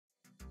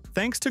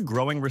Thanks to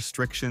growing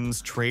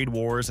restrictions, trade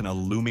wars, and a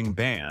looming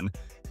ban,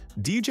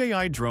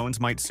 DJI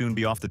drones might soon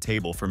be off the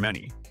table for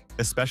many,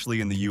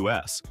 especially in the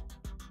US.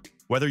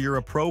 Whether you're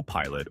a pro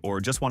pilot or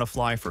just want to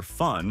fly for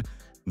fun,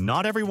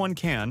 not everyone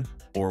can,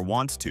 or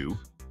wants to,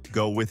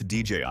 go with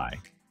DJI.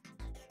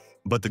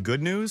 But the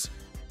good news?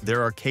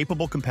 There are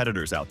capable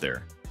competitors out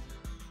there.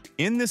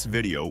 In this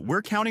video,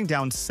 we're counting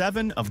down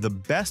 7 of the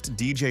best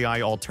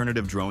DJI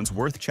alternative drones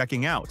worth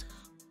checking out,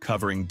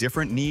 covering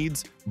different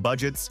needs,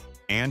 budgets,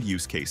 and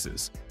use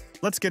cases.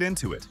 Let's get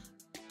into it.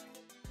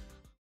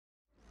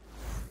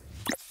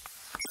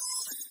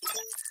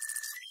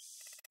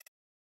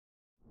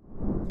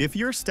 If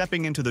you're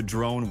stepping into the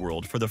drone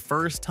world for the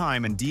first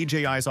time and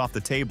DJI's off the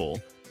table,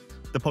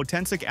 the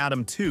Potentic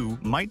Atom 2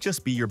 might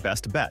just be your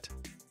best bet.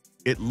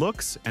 It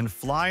looks and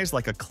flies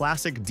like a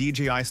classic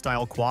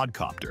DJI-style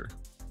quadcopter,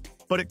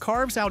 but it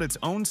carves out its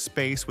own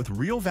space with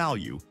real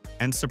value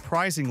and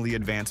surprisingly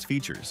advanced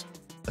features,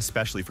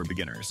 especially for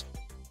beginners.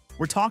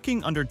 We're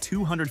talking under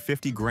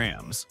 250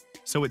 grams,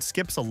 so it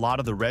skips a lot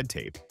of the red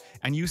tape,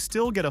 and you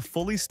still get a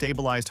fully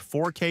stabilized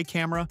 4K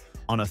camera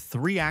on a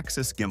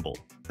 3-axis gimbal.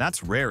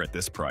 That's rare at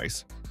this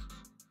price.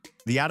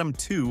 The Atom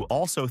 2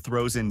 also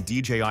throws in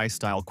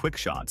DJI-style quick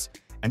shots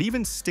and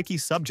even sticky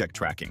subject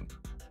tracking,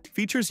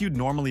 features you'd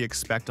normally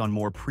expect on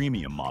more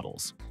premium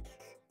models.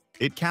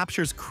 It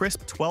captures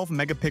crisp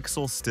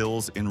 12-megapixel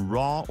stills in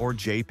RAW or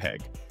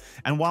JPEG,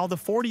 and while the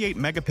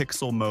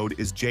 48-megapixel mode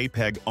is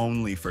JPEG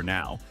only for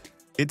now,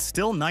 it's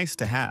still nice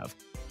to have.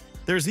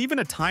 There's even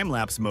a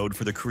time-lapse mode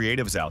for the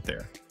creatives out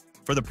there.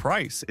 For the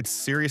price, it's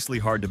seriously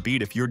hard to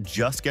beat if you're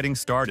just getting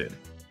started.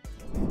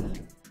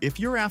 If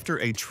you're after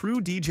a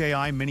true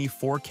DJI Mini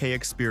 4K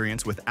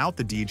experience without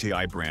the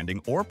DJI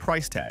branding or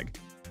price tag,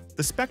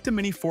 the Spectum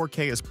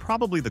Mini4K is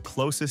probably the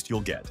closest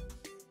you'll get.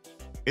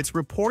 It's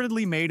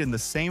reportedly made in the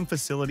same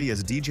facility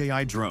as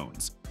DJI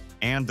drones,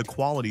 and the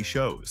quality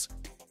shows.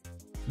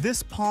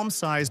 This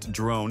palm-sized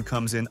drone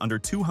comes in under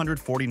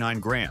 249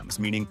 grams,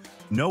 meaning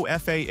no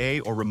FAA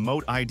or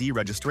remote ID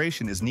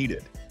registration is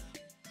needed.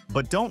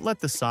 But don't let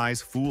the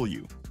size fool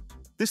you.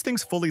 This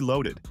thing's fully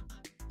loaded.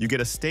 You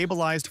get a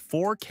stabilized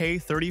 4K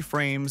 30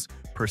 frames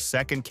per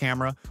second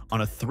camera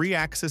on a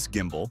 3-axis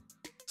gimbal,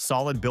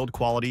 solid build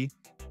quality,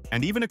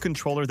 and even a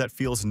controller that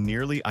feels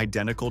nearly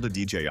identical to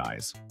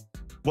DJI's.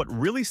 What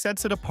really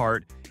sets it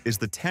apart is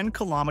the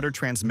 10-kilometer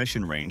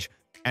transmission range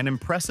and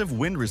impressive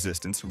wind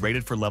resistance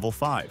rated for level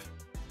 5.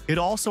 It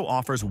also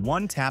offers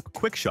one-tap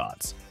quick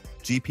shots,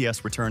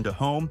 GPS return to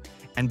home,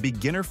 and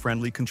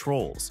beginner-friendly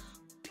controls.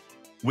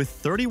 With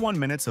 31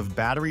 minutes of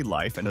battery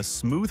life and a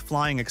smooth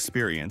flying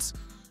experience,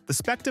 the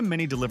Spectum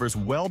Mini delivers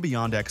well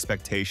beyond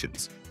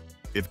expectations.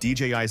 If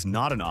DJI is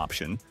not an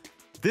option,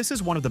 this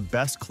is one of the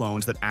best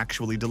clones that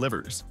actually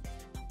delivers.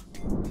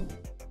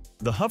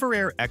 The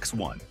HoverAir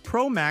X1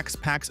 Pro Max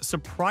packs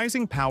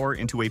surprising power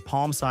into a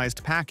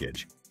palm-sized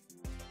package.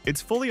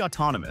 It's fully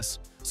autonomous,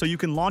 so you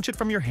can launch it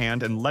from your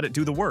hand and let it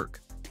do the work.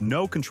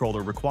 No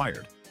controller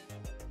required.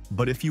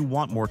 But if you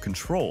want more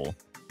control,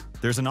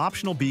 there's an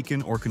optional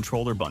beacon or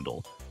controller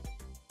bundle.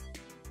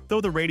 Though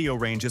the radio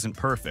range isn't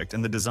perfect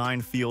and the design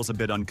feels a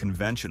bit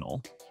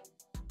unconventional,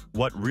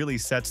 what really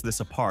sets this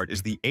apart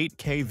is the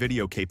 8K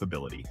video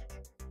capability,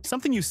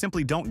 something you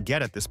simply don't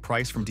get at this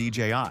price from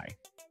DJI.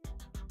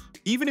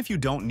 Even if you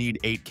don't need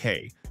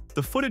 8K,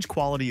 the footage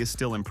quality is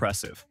still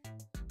impressive.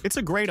 It's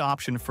a great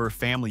option for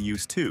family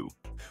use too,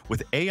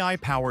 with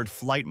AI-powered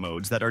flight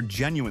modes that are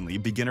genuinely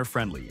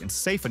beginner-friendly and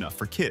safe enough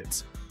for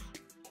kids.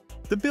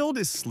 The build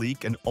is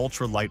sleek and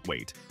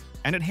ultra-lightweight,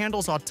 and it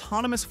handles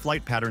autonomous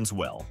flight patterns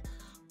well.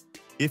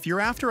 If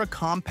you're after a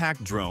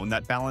compact drone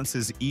that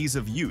balances ease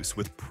of use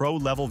with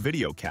pro-level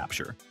video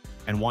capture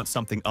and want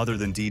something other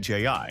than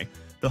DJI,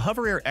 the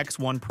HoverAir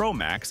X1 Pro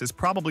Max is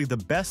probably the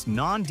best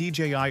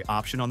non-DJI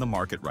option on the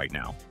market right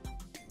now.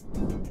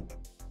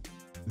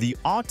 The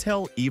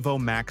Autel Evo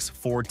Max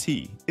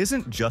 4T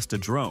isn't just a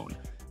drone.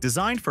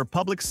 Designed for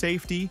public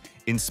safety,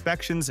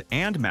 inspections,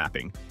 and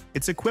mapping,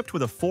 it's equipped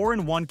with a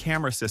 4-in-1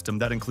 camera system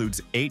that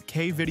includes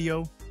 8K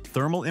video,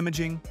 thermal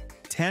imaging,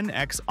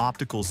 10x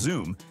optical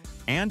zoom,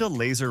 and a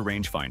laser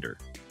rangefinder.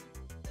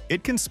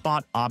 It can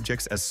spot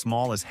objects as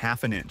small as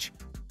half an inch,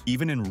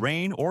 even in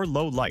rain or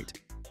low light,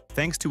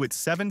 thanks to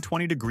its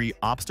 720-degree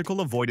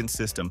obstacle avoidance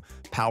system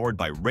powered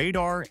by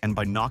radar and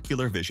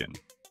binocular vision.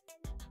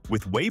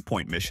 With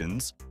waypoint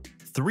missions,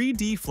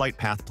 3D flight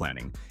path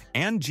planning,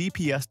 and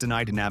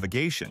GPS-denied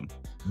navigation,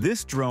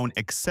 this drone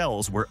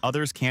excels where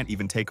others can't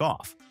even take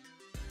off.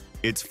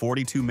 Its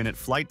 42-minute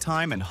flight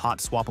time and hot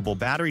swappable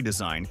battery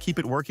design keep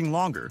it working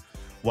longer,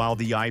 while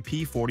the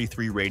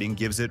IP43 rating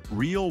gives it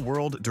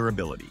real-world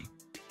durability.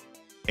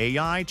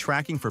 AI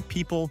tracking for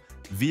people,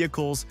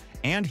 vehicles,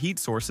 and heat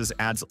sources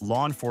adds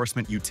law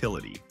enforcement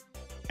utility,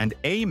 and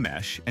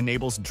A-Mesh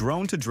enables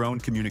drone-to-drone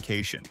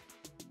communication.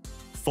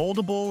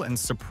 Foldable and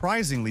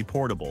surprisingly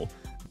portable,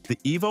 the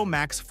Evo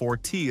Max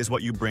 4T is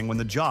what you bring when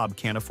the job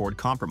can't afford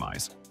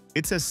compromise.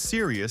 It's as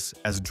serious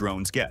as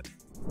drones get.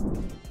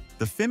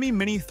 The Femi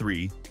Mini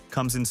 3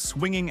 comes in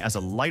swinging as a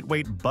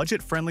lightweight,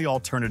 budget-friendly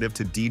alternative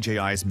to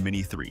DJI's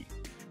Mini 3.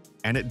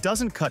 And it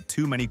doesn't cut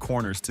too many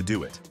corners to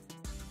do it.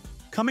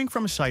 Coming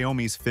from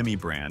Xiaomi's Femi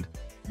brand,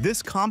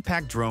 this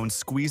compact drone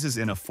squeezes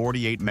in a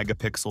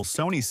 48-megapixel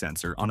Sony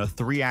sensor on a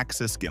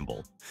 3-axis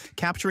gimbal,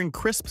 capturing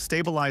crisp,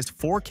 stabilized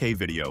 4K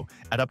video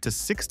at up to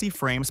 60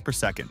 frames per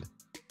second,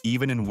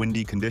 even in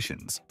windy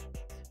conditions.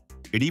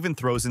 It even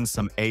throws in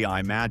some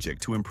AI magic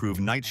to improve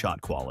night shot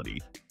quality,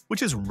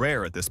 which is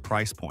rare at this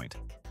price point.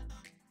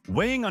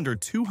 Weighing under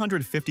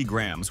 250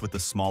 grams with the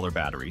smaller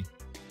battery,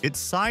 it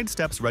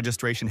sidesteps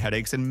registration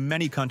headaches in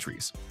many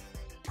countries,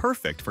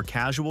 perfect for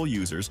casual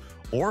users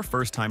or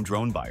first-time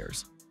drone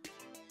buyers.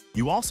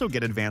 You also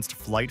get advanced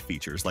flight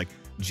features like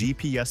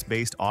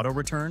GPS-based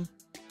auto-return,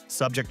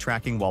 subject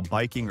tracking while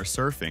biking or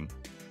surfing,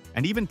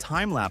 and even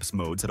time-lapse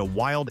modes at a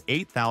wild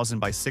 8,000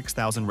 by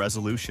 6,000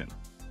 resolution.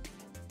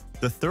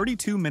 The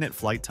 32-minute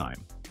flight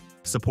time,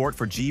 support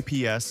for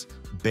GPS,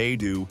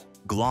 Beidou,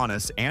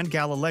 GLONASS, and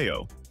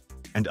Galileo,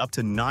 and up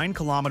to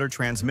 9-kilometer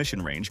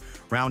transmission range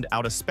round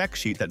out a spec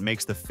sheet that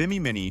makes the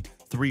Femi Mini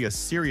 3 a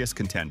serious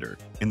contender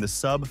in the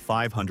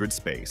sub-500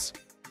 space.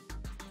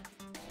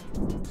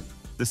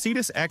 The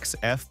Cedus X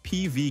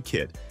FPV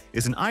kit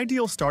is an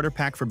ideal starter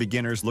pack for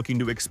beginners looking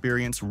to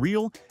experience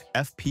real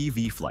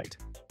FPV flight.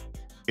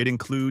 It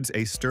includes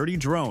a sturdy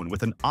drone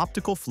with an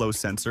optical flow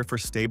sensor for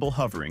stable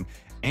hovering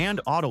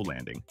and auto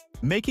landing,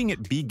 making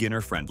it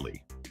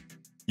beginner-friendly.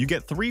 You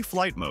get 3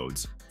 flight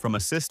modes, from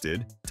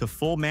assisted to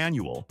full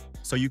manual,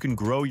 so you can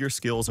grow your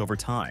skills over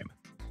time.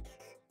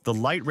 The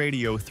Light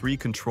Radio 3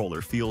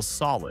 controller feels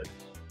solid,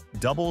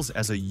 doubles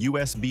as a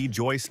USB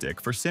joystick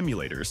for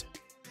simulators,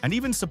 and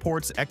even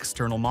supports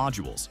external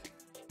modules.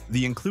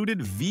 The included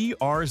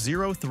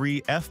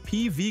VR03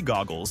 FPV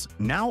goggles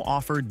now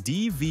offer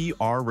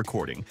DVR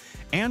recording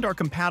and are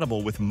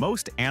compatible with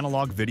most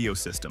analog video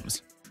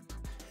systems.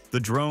 The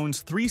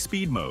drone's 3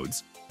 speed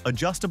modes,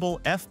 adjustable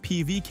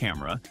FPV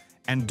camera,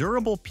 and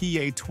durable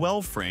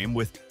PA-12 frame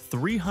with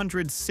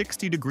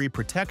 360-degree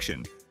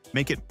protection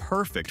make it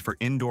perfect for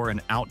indoor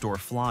and outdoor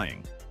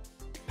flying.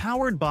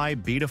 Powered by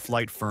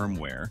Betaflight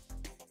firmware,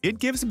 it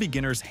gives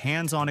beginners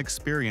hands-on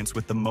experience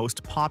with the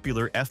most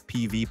popular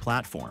FPV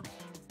platform.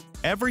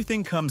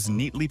 Everything comes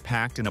neatly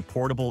packed in a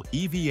portable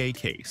EVA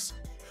case.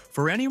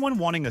 For anyone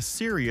wanting a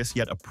serious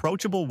yet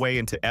approachable way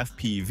into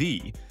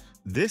FPV,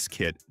 this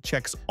kit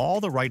checks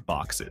all the right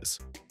boxes.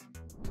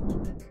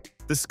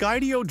 The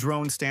Skyo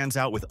drone stands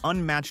out with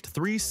unmatched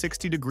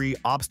 360-degree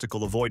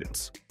obstacle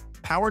avoidance.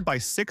 Powered by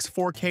 6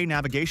 4K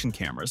navigation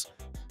cameras,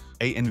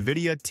 a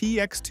NVIDIA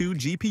TX2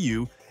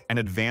 GPU, and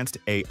advanced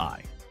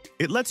AI.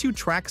 It lets you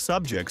track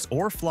subjects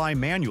or fly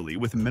manually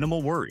with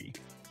minimal worry,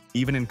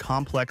 even in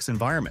complex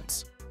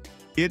environments.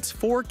 Its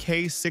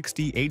 4K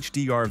 60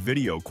 HDR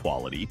video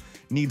quality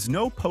needs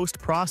no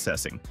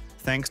post-processing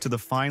thanks to the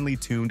finely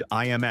tuned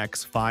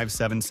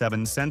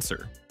IMX577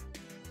 sensor.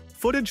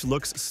 Footage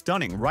looks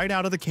stunning right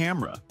out of the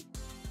camera.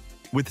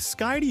 With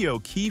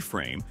Skyo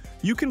keyframe,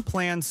 you can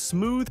plan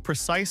smooth,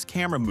 precise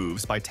camera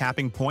moves by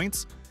tapping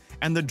points,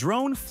 and the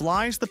drone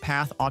flies the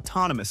path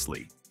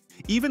autonomously,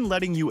 even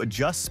letting you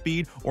adjust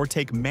speed or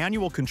take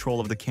manual control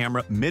of the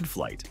camera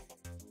mid-flight.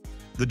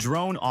 The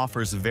drone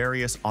offers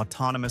various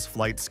autonomous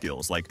flight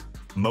skills like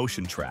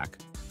motion track,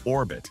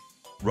 orbit,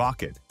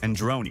 rocket, and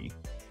droney,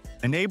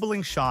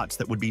 enabling shots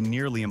that would be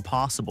nearly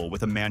impossible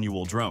with a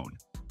manual drone.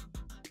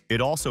 It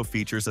also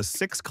features a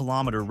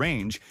 6-kilometer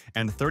range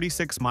and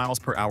 36 miles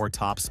per hour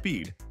top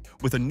speed,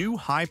 with a new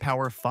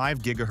high-power 5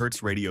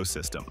 GHz radio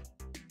system.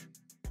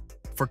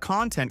 For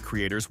content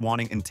creators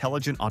wanting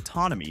intelligent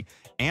autonomy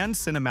and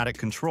cinematic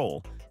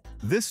control,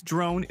 this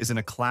drone is in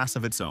a class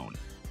of its own.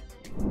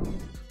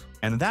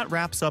 And that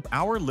wraps up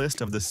our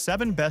list of the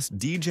 7 best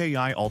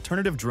DJI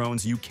alternative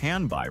drones you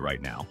can buy right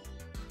now.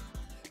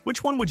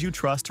 Which one would you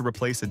trust to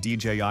replace a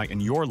DJI in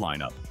your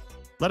lineup?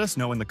 Let us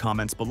know in the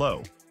comments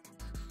below.